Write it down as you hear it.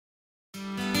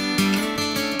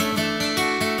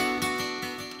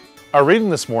Our reading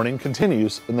this morning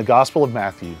continues in the Gospel of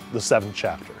Matthew, the 7th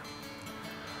chapter.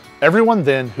 Everyone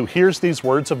then who hears these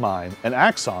words of mine and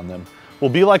acts on them will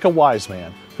be like a wise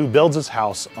man who builds his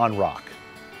house on rock.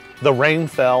 The rain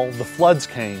fell, the floods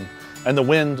came, and the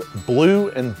wind blew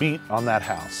and beat on that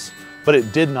house, but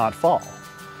it did not fall,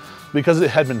 because it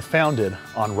had been founded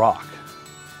on rock.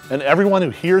 And everyone who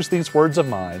hears these words of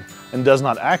mine and does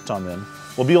not act on them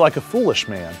will be like a foolish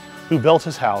man who built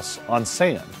his house on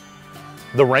sand.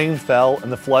 The rain fell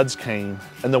and the floods came,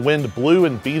 and the wind blew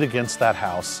and beat against that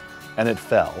house, and it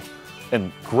fell,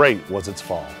 and great was its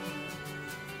fall.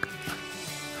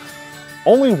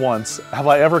 Only once have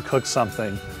I ever cooked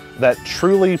something that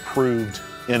truly proved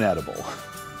inedible.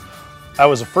 I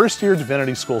was a first-year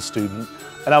divinity school student,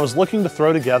 and I was looking to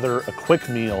throw together a quick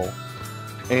meal,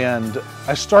 and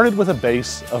I started with a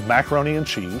base of macaroni and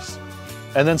cheese,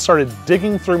 and then started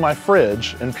digging through my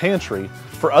fridge and pantry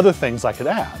for other things I could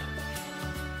add.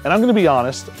 And I'm going to be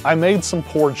honest, I made some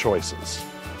poor choices,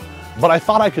 but I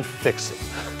thought I could fix it.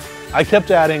 I kept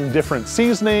adding different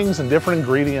seasonings and different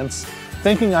ingredients,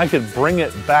 thinking I could bring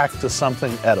it back to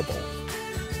something edible.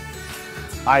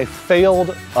 I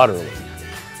failed utterly.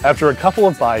 After a couple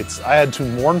of bites, I had to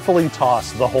mournfully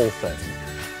toss the whole thing.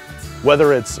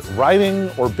 Whether it's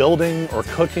writing or building or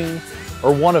cooking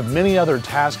or one of many other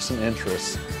tasks and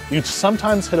interests, you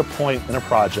sometimes hit a point in a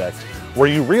project where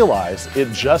you realize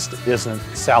it just isn't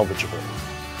salvageable.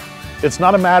 It's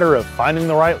not a matter of finding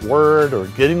the right word or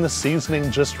getting the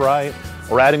seasoning just right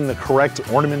or adding the correct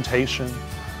ornamentation.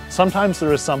 Sometimes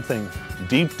there is something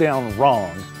deep down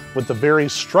wrong with the very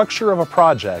structure of a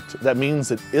project that means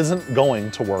it isn't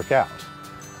going to work out.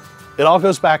 It all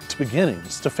goes back to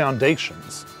beginnings, to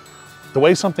foundations. The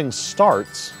way something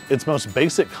starts, its most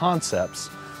basic concepts,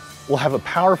 will have a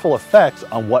powerful effect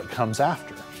on what comes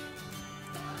after.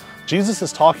 Jesus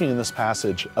is talking in this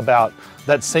passage about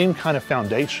that same kind of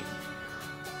foundation,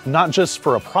 not just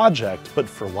for a project, but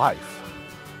for life.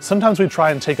 Sometimes we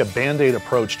try and take a Band-Aid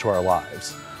approach to our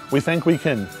lives. We think we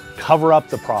can cover up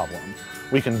the problem.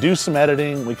 We can do some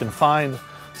editing, we can find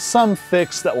some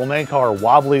fix that will make our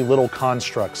wobbly little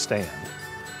construct stand.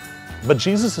 But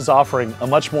Jesus is offering a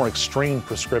much more extreme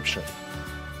prescription.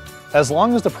 As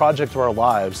long as the project of our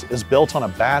lives is built on a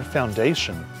bad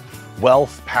foundation,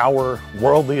 wealth, power,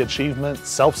 worldly achievement,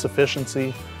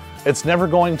 self-sufficiency, it's never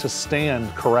going to stand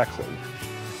correctly.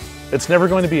 It's never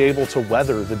going to be able to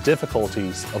weather the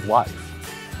difficulties of life.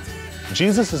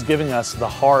 Jesus is giving us the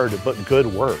hard but good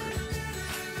word.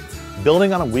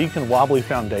 Building on a weak and wobbly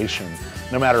foundation,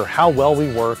 no matter how well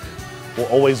we work, will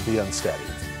always be unsteady.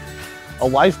 A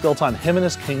life built on Him and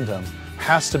His kingdom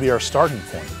has to be our starting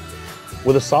point.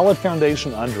 With a solid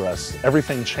foundation under us,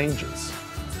 everything changes.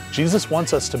 Jesus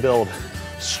wants us to build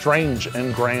strange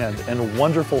and grand and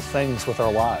wonderful things with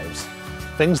our lives,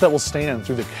 things that will stand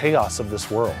through the chaos of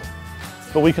this world.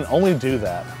 But we can only do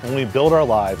that when we build our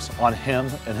lives on Him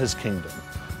and His kingdom,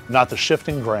 not the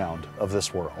shifting ground of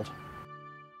this world.